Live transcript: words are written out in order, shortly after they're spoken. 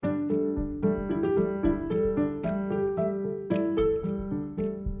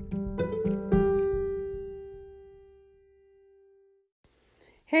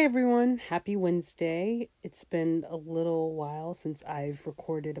everyone. Happy Wednesday. It's been a little while since I've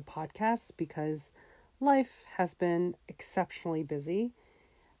recorded a podcast because life has been exceptionally busy.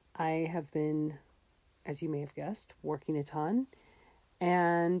 I have been, as you may have guessed, working a ton.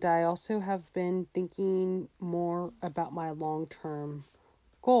 And I also have been thinking more about my long-term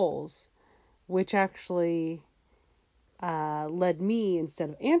goals, which actually led me, instead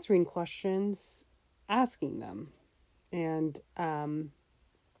of answering questions, asking them. And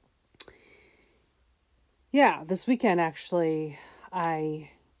this weekend actually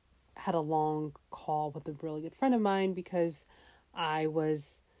I had a long call with a really good friend of mine because I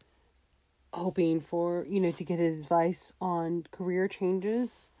was hoping for, to get his advice on career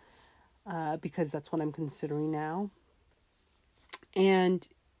changes, because that's what I'm considering now. And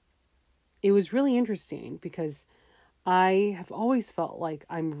it was really interesting because I have always felt like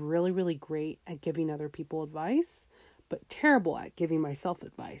I'm really, really great at giving other people advice, but terrible at giving myself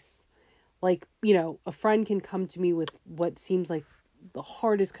advice. Like, a friend can come to me with what seems like the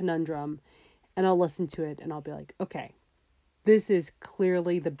hardest conundrum, and I'll listen to it and I'll be like, okay, this is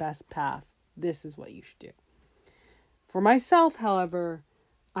clearly the best path. This is what you should do. For myself, however,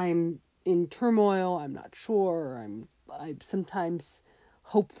 I'm in turmoil. I'm not sure. I sometimes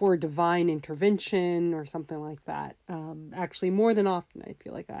hope for divine intervention or something like that. Actually, more than often, I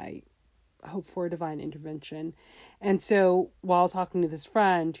feel like I hope for a divine intervention. And so while talking to this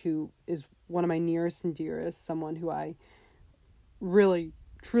friend who is one of my nearest and dearest, someone who I really,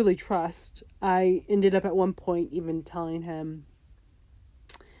 truly trust, I ended up at one point even telling him,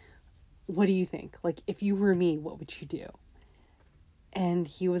 what do you think? Like, if you were me, what would you do? And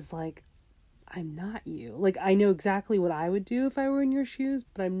he was like, I'm not you. Like, I know exactly what I would do if I were in your shoes,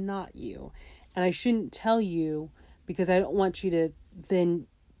 but I'm not you. And I shouldn't tell you because I don't want you to then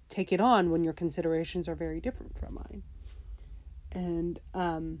take it on when your considerations are very different from mine. And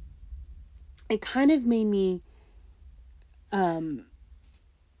it kind of made me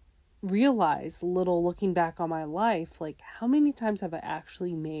realize, looking back on my life, like, how many times have I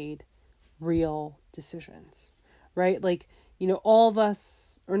actually made real decisions, right? Like, all of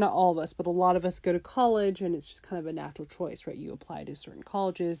us, or not all of us, but a lot of us go to college and it's just kind of a natural choice, right? You apply to certain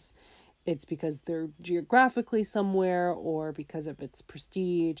colleges. It's because they're geographically somewhere, or because of its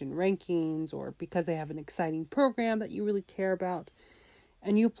prestige and rankings, or because they have an exciting program that you really care about.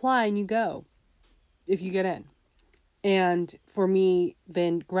 And you apply and you go, if you get in. And for me,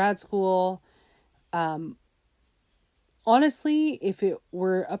 then grad school, honestly, if it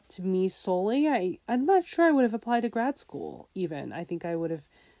were up to me solely, I'm not sure I would have applied to grad school even. I think I would have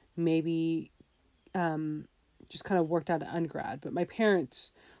maybe just kind of worked out an undergrad. But my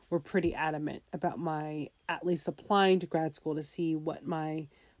parents were pretty adamant about my at least applying to grad school to see what my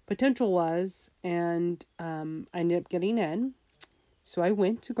potential was. And I ended up getting in. So I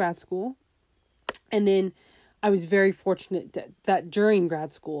went to grad school. And then I was very fortunate that during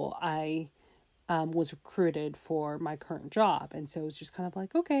grad school, I was recruited for my current job. And so it was just kind of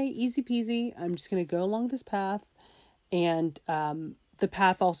like, okay, easy peasy. I'm just going to go along this path. And the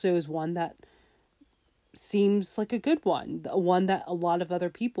path also is one that seems like a good one. One that a lot of other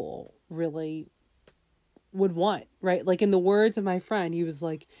people really would want, right? Like, in the words of my friend, he was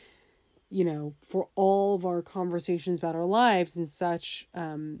like, for all of our conversations about our lives and such,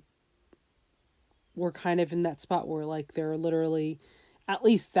 we're kind of in that spot where, like, there are literally at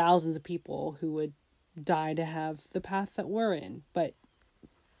least thousands of people who would die to have the path that we're in. But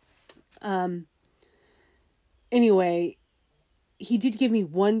anyway, he did give me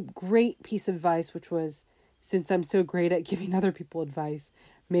one great piece of advice, which was, since I'm so great at giving other people advice,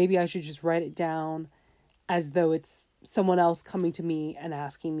 maybe I should just write it down as though it's someone else coming to me and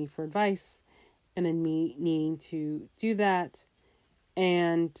asking me for advice, and then me needing to do that.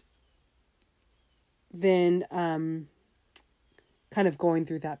 And then kind of going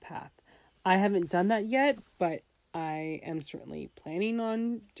through that path. I haven't done that yet, but I am certainly planning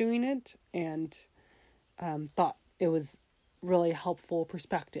on doing it, and thought it was really helpful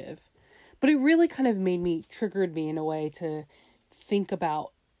perspective. But it really kind of triggered me in a way to think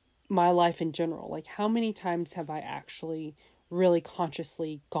about my life in general. Like, how many times have I actually really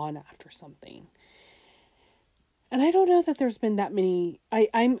consciously gone after something? And I don't know that there's been that many.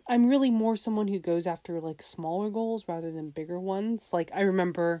 I'm really more someone who goes after, like, smaller goals rather than bigger ones. Like, I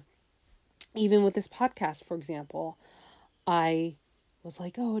remember even with this podcast, for example, I was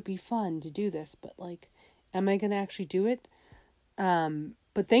like, oh, it'd be fun to do this, but, like, am I going to actually do it?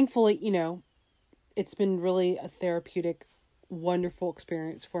 But thankfully, it's been really a therapeutic, wonderful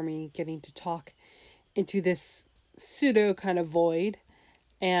experience for me getting to talk into this pseudo kind of void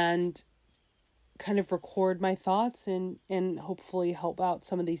and kind of record my thoughts and hopefully help out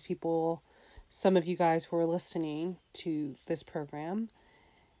some of these people, some of you guys who are listening to this program.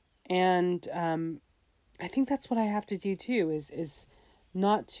 And I think that's what I have to do too, is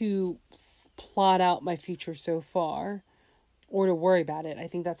not to plot out my future so far or to worry about it. I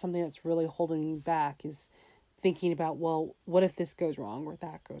think that's something that's really holding me back, is thinking about, well, what if this goes wrong or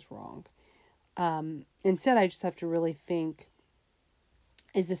that goes wrong? Instead, I just have to really think,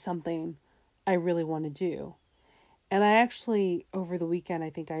 is this something I really want to do? And I actually, over the weekend, I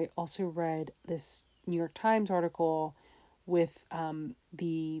think I also read this New York Times article with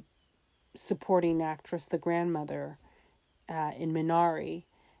the supporting actress, the grandmother in Minari.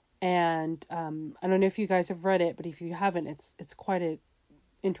 And I don't know if you guys have read it, but if you haven't, it's quite an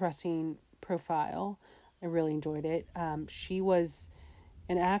interesting profile. I really enjoyed it. She was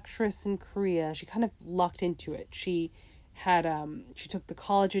an actress in Korea. She kind of lucked into it. She took the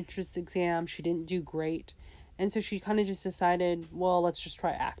college entrance exam. She didn't do great. And so she kind of just decided, well, let's just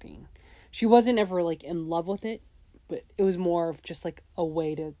try acting. She wasn't ever like in love with it, but it was more of just like a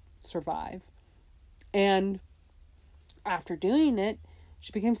way to survive. And after doing it,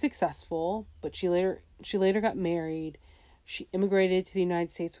 she became successful, but she later got married. She immigrated to the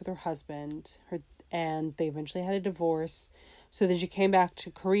United States with her husband, and they eventually had a divorce. So then she came back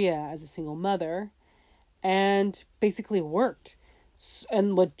to Korea as a single mother and basically worked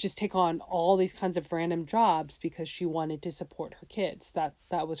and would just take on all these kinds of random jobs because she wanted to support her kids.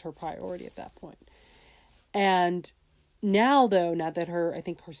 That was her priority at that point. And now that I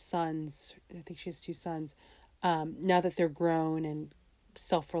think she has 2 sons, now that they're grown and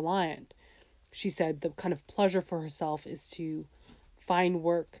self-reliant, she said the kind of pleasure for herself is to find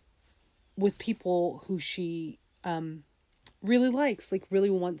work with people who she really likes, like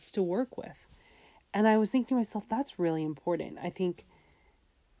really wants to work with. And I was thinking to myself, that's really important. I think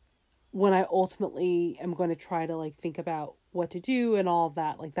when I ultimately am going to try to like think about what to do and all of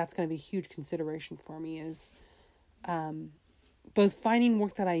that, like that's going to be a huge consideration for me, is both finding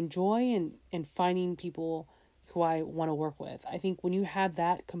work that I enjoy and finding people who I want to work with. I think when you have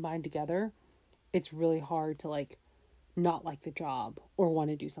that combined together, it's really hard to like not like the job or want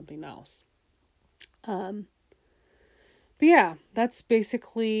to do something else. But yeah, that's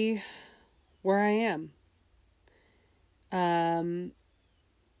basically where I am.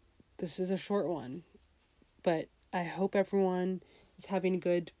 This is a short one, but I hope everyone is having a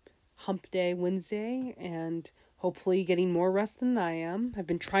good hump day Wednesday and hopefully getting more rest than I am. I've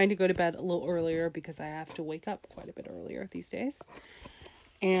been trying to go to bed a little earlier because I have to wake up quite a bit earlier these days.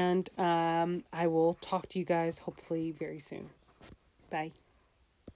 And I will talk to you guys hopefully very soon. Bye.